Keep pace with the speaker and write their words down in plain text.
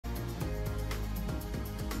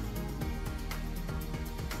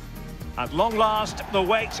At long last, the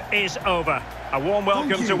wait is over. A warm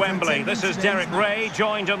welcome to Wembley. This is Derek Ray,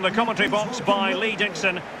 joined in the commentary box by Lee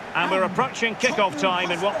Dixon. And we're approaching kick-off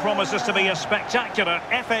time in what promises to be a spectacular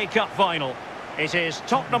FA Cup final. It is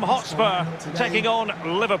Tottenham Hotspur taking on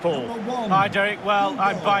Liverpool. Hi Derek, well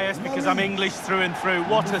I'm biased because I'm English through and through.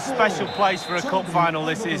 What a special place for a cup final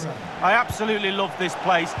this is. I absolutely love this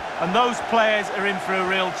place and those players are in for a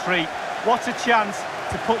real treat. What a chance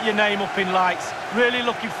to put your name up in lights. Really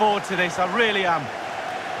looking forward to this, I really am.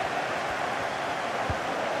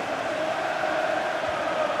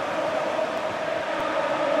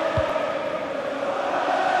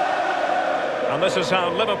 And this is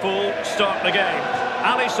how Liverpool start the game.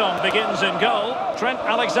 Alisson begins in goal. Trent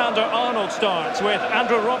Alexander-Arnold starts with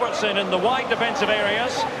Andrew Robertson in the wide defensive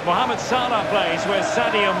areas. Mohamed Salah plays with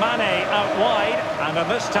Sadio Mane out wide. And in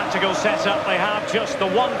this tactical setup, they have just the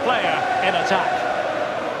one player in attack.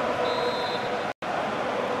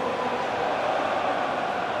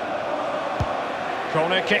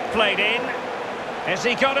 Corner kick played in. Is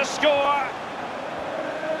he going to score?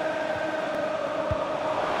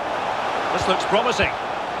 This looks promising.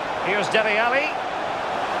 Here's Dele Alli.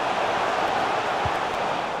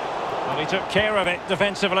 Well, he took care of it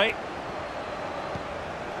defensively.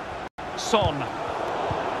 Son.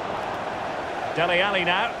 Dele Alli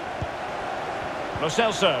now. Lo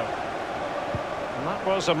Celso. And that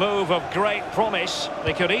was a move of great promise.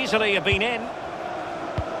 They could easily have been in.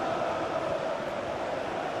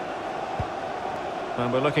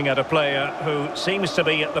 And we're looking at a player who seems to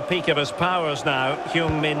be at the peak of his powers now,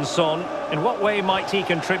 Heung-min Son. In what way might he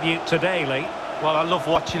contribute today, Lee? Well, I love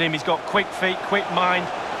watching him. He's got quick feet, quick mind.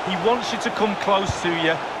 He wants you to come close to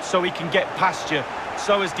you so he can get past you.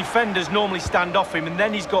 So as defenders normally stand off him, and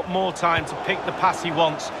then he's got more time to pick the pass he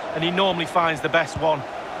wants, and he normally finds the best one.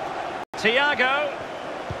 Thiago.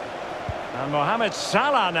 And Mohamed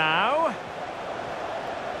Salah now.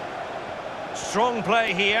 Strong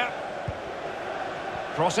play here.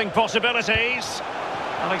 Crossing possibilities.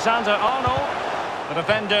 Alexander-Arnold, the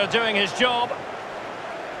defender doing his job.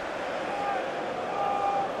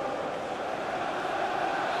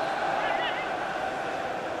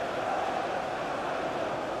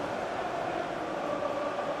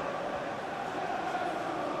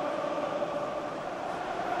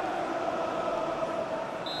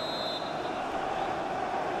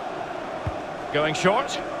 Going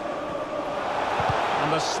short.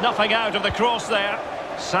 And the snuffing out of the cross there.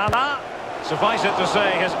 Salah, suffice it to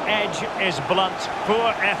say, his edge is blunt.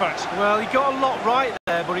 Poor effort. Well, he got a lot right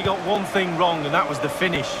there, but he got one thing wrong, and that was the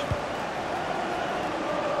finish.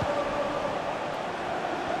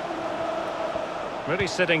 Really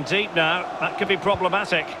sitting deep now. That could be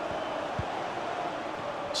problematic.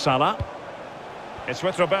 Salah. It's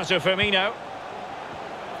with Roberto Firmino.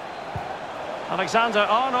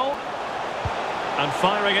 Alexander-Arnold. And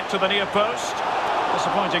firing it to the near post.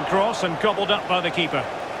 Disappointing cross and gobbled up by the keeper.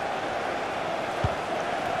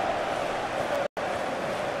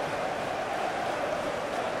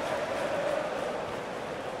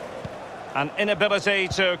 An inability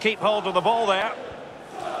to keep hold of the ball there.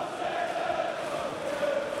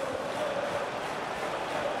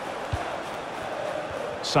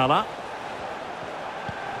 Salah.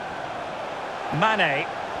 Mane.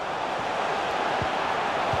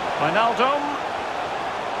 Wijnaldum.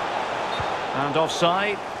 And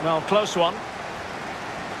offside. Well, close one.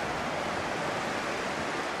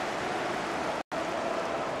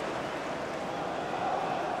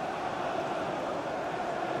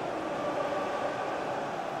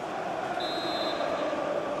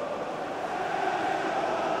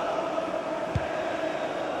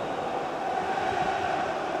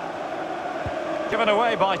 Given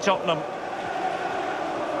away by Tottenham.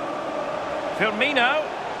 Firmino.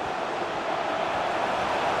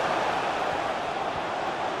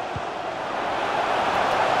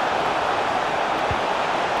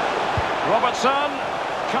 Robertson,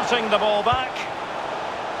 cutting the ball back.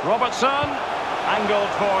 Robertson, angled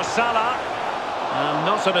for Salah. And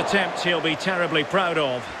not an attempt he'll be terribly proud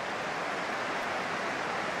of.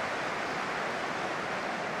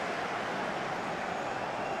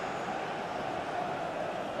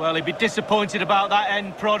 Well, he'd be disappointed about that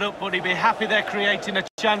end product, but he'd be happy they're creating a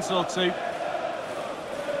chance or two.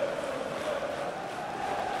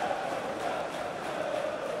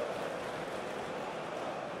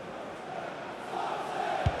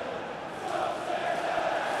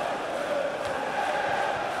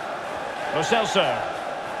 Lo Celso.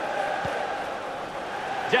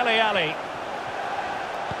 Dele Alli.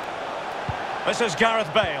 This is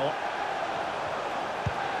Gareth Bale.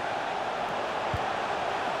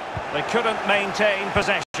 They couldn't maintain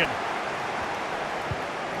possession.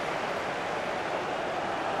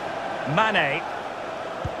 Mane.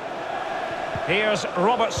 Here's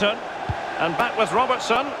Robertson. And back with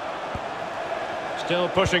Robertson. Still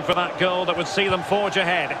pushing for that goal that would see them forge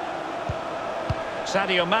ahead.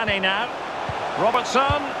 Sadio Mane now.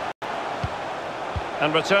 Robertson.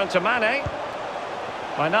 And return to Mane.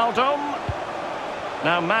 Wijnaldum.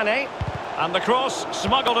 Now Mane. And the cross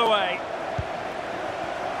smuggled away.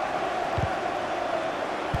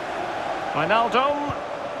 Wijnaldum.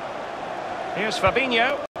 Here's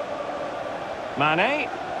Fabinho. Mane.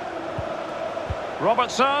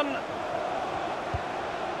 Robertson.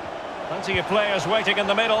 Plenty of players waiting in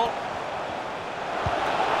the middle.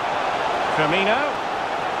 Firmino.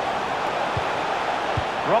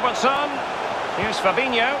 Robertson. Here's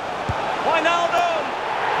Fabinho. Wijnaldum.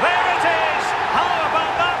 There it is. How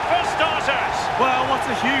about that for starters? Well, what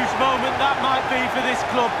a huge moment that might be for this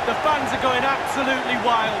club. The fans are going absolutely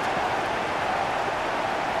wild.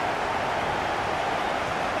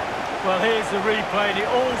 Well, here's the replay, and it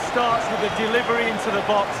all starts with a delivery into the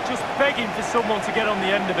box, just begging for someone to get on the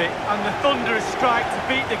end of it. And the thunderous strike to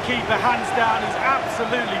beat the keeper hands down is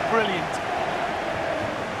absolutely brilliant.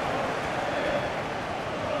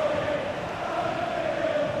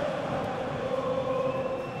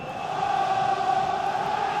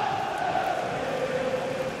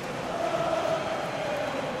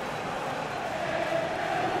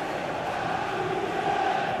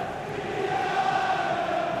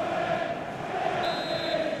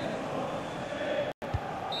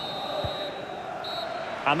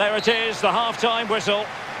 And there it is, the half-time whistle.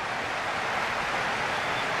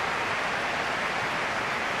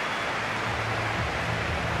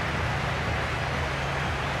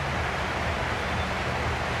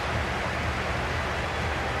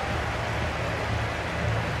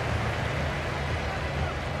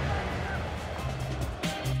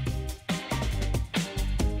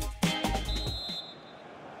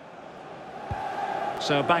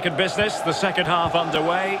 So back in business, the second half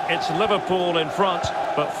underway. It's Liverpool in front,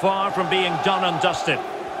 but far from being done and dusted.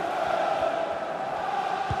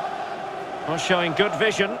 Well, showing good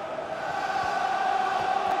vision.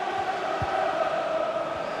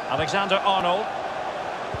 Alexander-Arnold.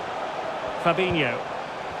 Fabinho.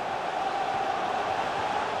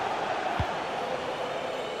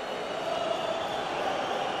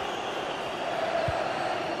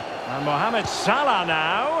 And Mohamed Salah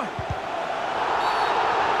now.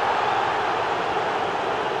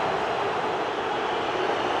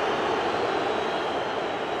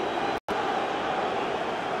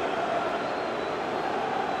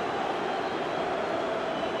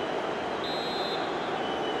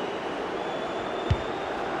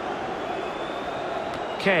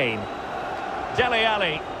 Kane. Dele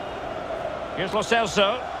Alli. Here's Lo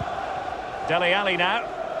Celso. Dele Alli now.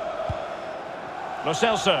 Lo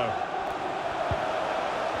Celso.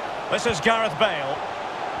 This is Gareth Bale.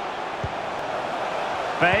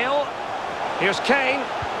 Bale. Here's Kane.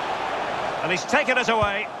 And he's taken it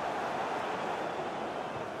away.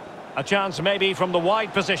 A chance maybe from the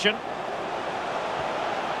wide position.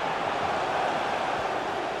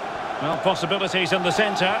 Well, possibilities in the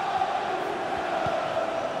centre.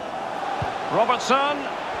 Robertson.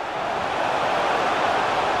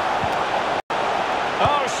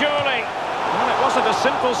 Oh, surely. Well, it wasn't a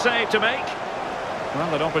simple save to make.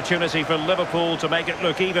 Well, an opportunity for Liverpool to make it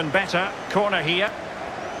look even better. Corner here.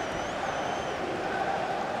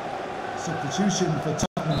 Substitution for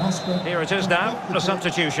Tottenham Hptspur. Here it is now, the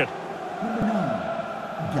substitution. Number 9,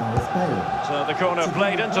 Gareth Bale. So the corner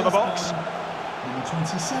played into the box. Number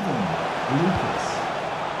 27, Lucas.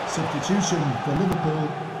 Substitution for Liverpool.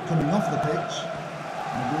 Coming off the pitch,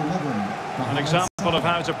 number 11. An example of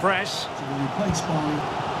how to press. To be replaced by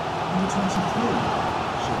number 23,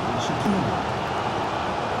 Shaqiri.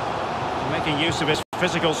 Making use of his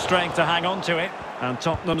physical strength to hang on to it. And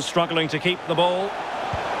Tottenham struggling to keep the ball.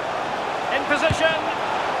 In position.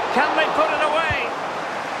 Can they put it away?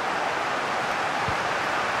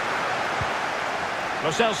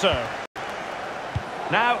 Lo Celso.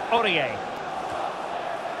 Now Aurier.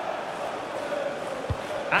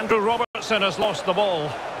 Andrew Robertson has lost the ball.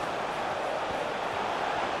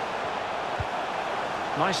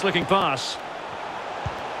 Nice looking pass.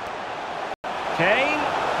 Kane.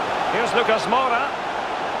 Here's Lucas Moura.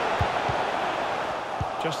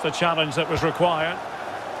 Just the challenge that was required.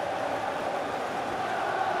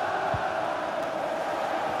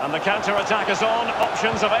 And the counter-attack is on.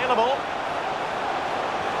 Options available.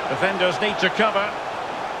 Defenders need to cover.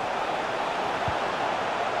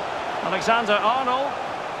 Alexander-Arnold.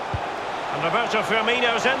 And Roberto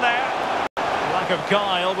Firmino's in there. Lack of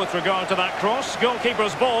guile with regard to that cross.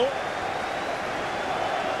 Goalkeeper's ball.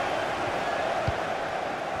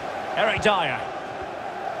 Eric Dyer.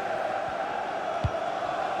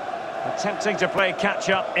 Attempting to play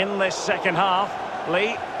catch-up in this second half.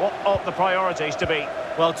 Lee, what ought the priorities to be?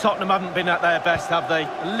 Well, Tottenham haven't been at their best, have they?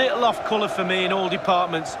 A little off colour for me in all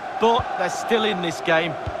departments, but they're still in this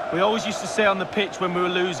game. We always used to say on the pitch when we were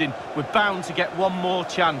losing, we're bound to get one more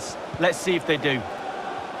chance. Let's see if they do.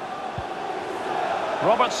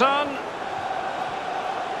 Robertson.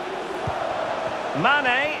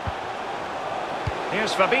 Mane.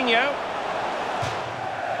 Here's Fabinho.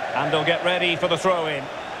 And they'll get ready for the throw-in.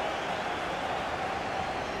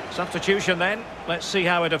 Substitution then. Let's see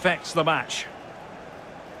how it affects the match.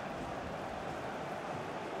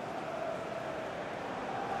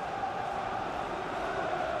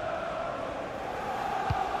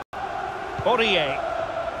 Aurier.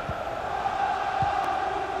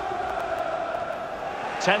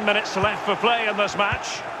 10 minutes left for play in this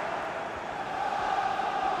match.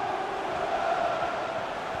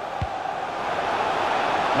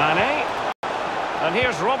 Mane. And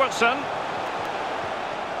here's Robertson.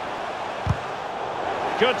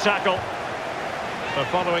 Good tackle. So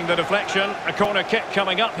following the deflection, a corner kick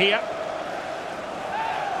coming up here.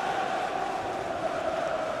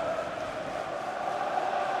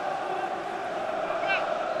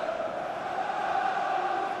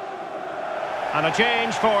 And a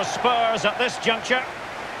change for Spurs at this juncture.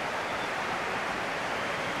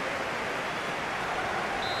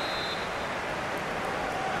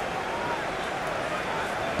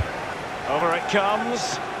 Over it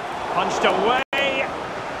comes. Punched away.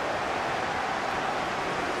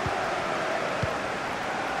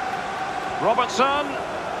 Robertson.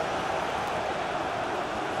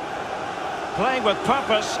 Playing with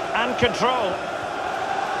purpose and control.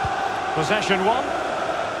 Possession one.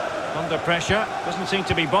 Under pressure, doesn't seem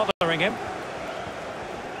to be bothering him.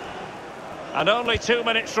 And only 2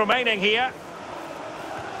 minutes remaining here.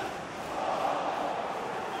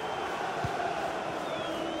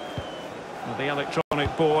 Well, the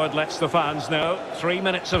electronic board lets the fans know 3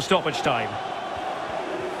 minutes of stoppage time.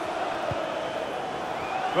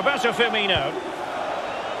 Roberto Firmino.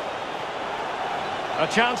 A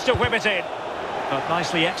chance to whip it in, but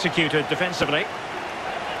nicely executed defensively.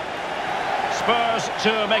 Spurs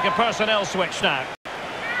to make a personnel switch now.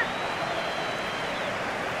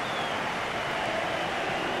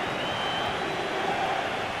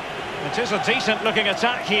 It is a decent looking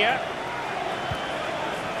attack here.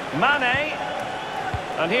 Mane.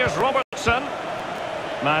 And here's Robertson.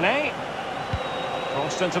 Mane.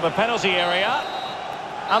 Crossed into the penalty area.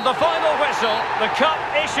 And the final whistle. The cup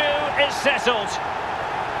issue is settled.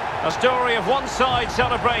 A story of one side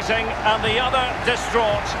celebrating and the other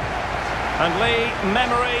distraught. And Lee,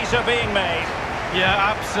 memories are being made. Yeah,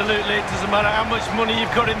 absolutely. It doesn't matter how much money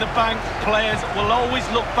you've got in the bank. Players will always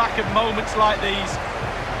look back at moments like these.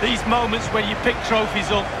 These moments when you pick trophies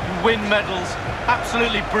up, you win medals.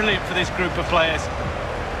 Absolutely brilliant for this group of players.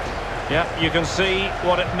 Yeah, you can see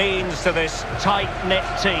what it means to this tight-knit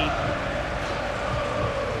team.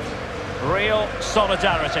 Real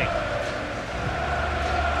solidarity.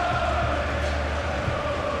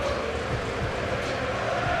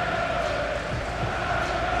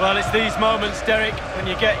 Well, it's these moments, Derek, when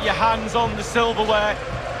you get your hands on the silverware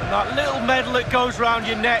and that little medal that goes round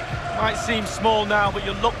your neck might seem small now, but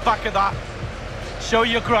you'll look back at that, show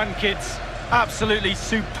your grandkids. Absolutely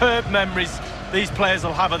superb memories these players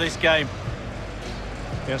will have of this game.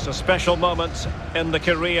 It's a special moment in the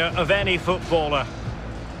career of any footballer.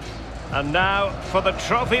 And now for the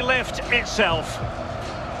trophy lift itself.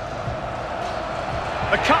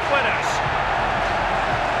 The cup winners.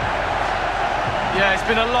 Yeah, it's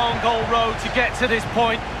been a long old road to get to this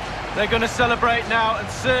point. They're going to celebrate now and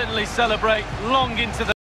certainly celebrate long into the